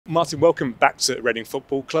Martin, welcome back to Reading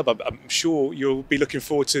Football Club. I'm sure you'll be looking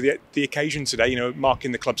forward to the occasion today,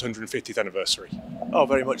 marking the club's 150th anniversary. Oh,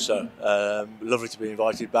 very much so. Lovely to be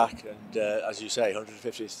invited back, and as you say,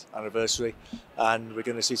 150th anniversary, and we're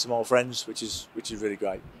going to see some old friends, which is really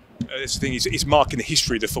great. That's the thing; it's marking the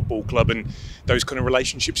history of the football club and those kind of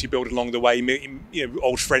relationships you build along the way.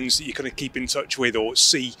 Old friends that you kind of keep in touch with or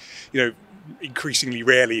see, increasingly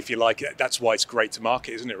rarely, if you like. That's why it's great to mark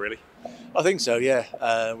it, isn't it? Really. I think so,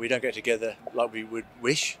 yeah. We don't get together like we would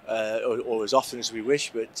wish, or as often as we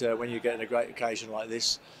wish, but when you're getting a great occasion like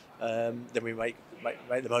this, then we make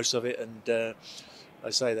the most of it. And I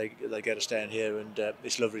say they get us down here, and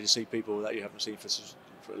it's lovely to see people that you haven't seen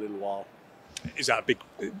for a little while. Is that a big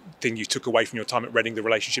thing you took away from your time at Reading, the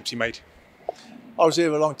relationships you made? I was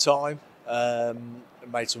here a long time,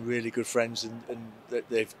 made some really good friends, and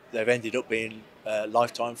they've ended up being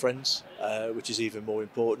lifetime friends, which is even more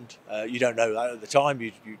important. You don't know that at the time.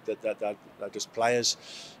 They're just players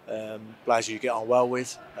you get on well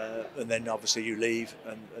with, and then obviously you leave,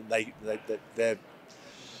 and their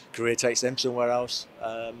career takes them somewhere else,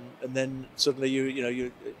 and then suddenly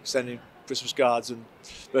you're sending Christmas cards and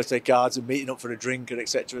birthday cards and meeting up for a drink and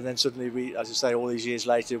etc. And then suddenly we, as I say, all these years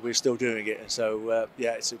later, we're still doing it, and so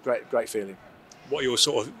it's a great feeling. What are your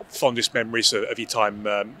sort of fondest memories of your time,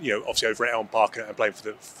 obviously over at Elm Park and playing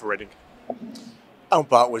for Reading? Elm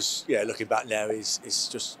Park was, looking back now, is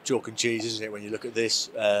just chalk and cheese, isn't it, when you look at this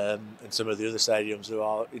and some of the other stadiums there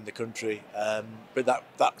are in the country. But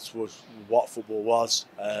that was what football was.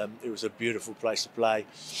 It was a beautiful place to play.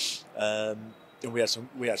 And we had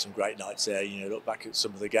some great nights there. Look back at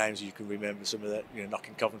some of the games, you can remember some of that.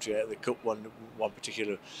 Knocking Coventry out of the cup, one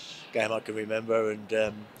particular game I can remember,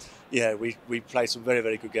 and we played some very,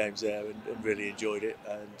 very good games there and really enjoyed it.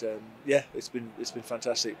 And it's been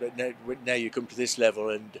fantastic. But now you come to this level,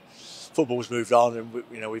 and football's moved on, and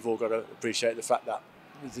we've all got to appreciate the fact that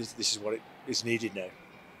this is what it is needed now.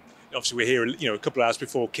 Obviously, we're here, a couple of hours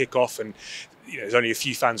before kick-off, and there's only a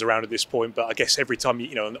few fans around at this point. But I guess every time,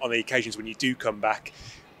 on the occasions when you do come back,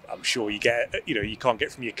 I'm sure you get, you can't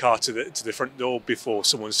get from your car to the front door before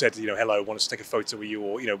someone said, hello, wants to take a photo with you,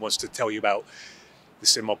 or wants to tell you about the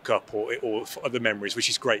Simmob Cup or other memories, which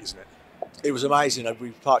is great, isn't it? It was amazing.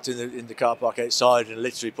 We parked in the car park outside and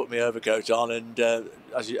literally put my overcoat on, and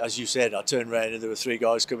as you said, I turned around and there were three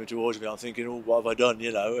guys coming towards me. I'm thinking, oh, what have I done?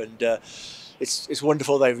 And it's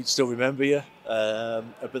wonderful they still remember you,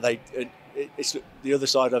 but it's the other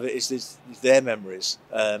side of it is their memories,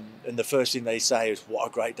 and the first thing they say is what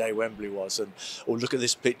a great day Wembley was, and look at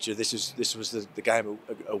this picture, this was the game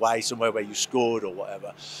away somewhere where you scored or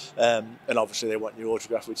whatever, and obviously they want your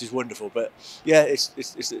autograph, which is wonderful. But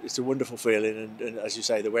it's a wonderful feeling, and as you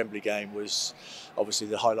say, the Wembley game was obviously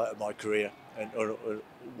the highlight of my career, and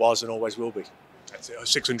was and always will be. That's it,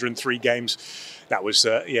 603 games. That was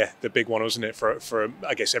the big one, wasn't it? For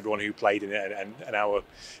I guess everyone who played in it, and our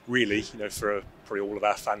really, for probably all of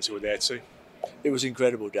our fans who were there too. It was an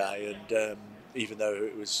incredible day, and even though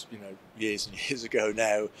it was years and years ago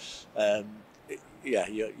now,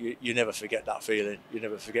 you never forget that feeling. You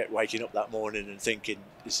never forget waking up that morning and thinking,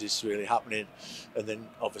 is this really happening? And then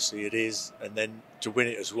obviously it is, and then to win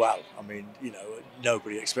it as well. I mean,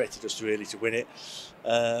 nobody expected us to win it.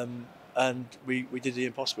 And we did the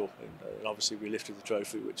impossible, and obviously we lifted the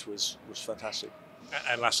trophy, which was fantastic.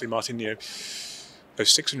 And lastly, Martin,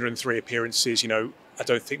 those 603 appearances, I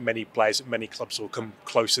don't think many players at many clubs will come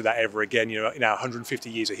close to that ever again. In our 150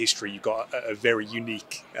 years of history, you've got a very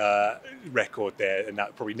unique record there, and that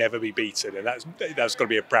will probably never be beaten. And that's got to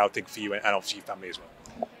be a proud thing for you and obviously your family as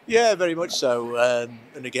well. Yeah, very much so.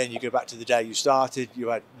 And again, you go back to the day you started, you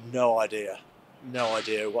had no idea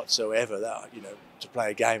whatsoever that to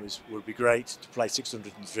play a game would be great. To play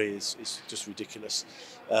 603 is just ridiculous,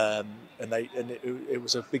 and it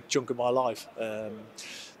was a big chunk of my life.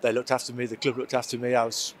 They looked after me. The club looked after me. I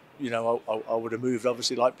was, I would have moved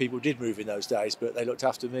obviously like people did move in those days, but they looked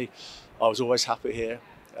after me. I was always happy here,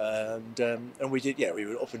 and we did. Yeah, we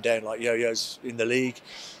were up and down like yo-yos in the league,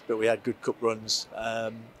 but we had good cup runs,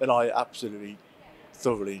 and I absolutely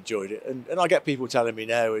thoroughly enjoyed it. And I get people telling me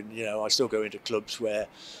now, and I still go into clubs where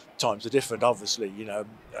times are different. Obviously,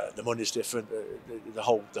 the money's different, the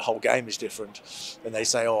whole game is different, and they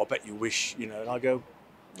say, "Oh, I bet you wish," and I go,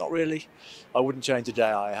 "Not really. I wouldn't change the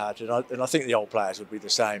day I had," and I think the old players would be the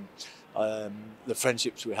same. The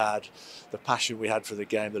friendships we had, the passion we had for the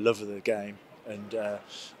game, the love of the game, and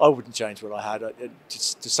I wouldn't change what I had.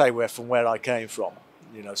 To say from where I came from,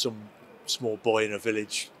 some small boy in a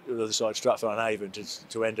village on the other side of Stratford-on-Avon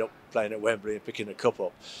to end up playing at Wembley and picking a cup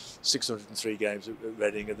up, 603 games at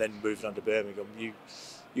Reading and then moving on to Birmingham.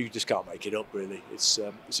 you just can't make it up, really. It's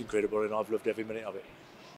incredible, and I've loved every minute of it.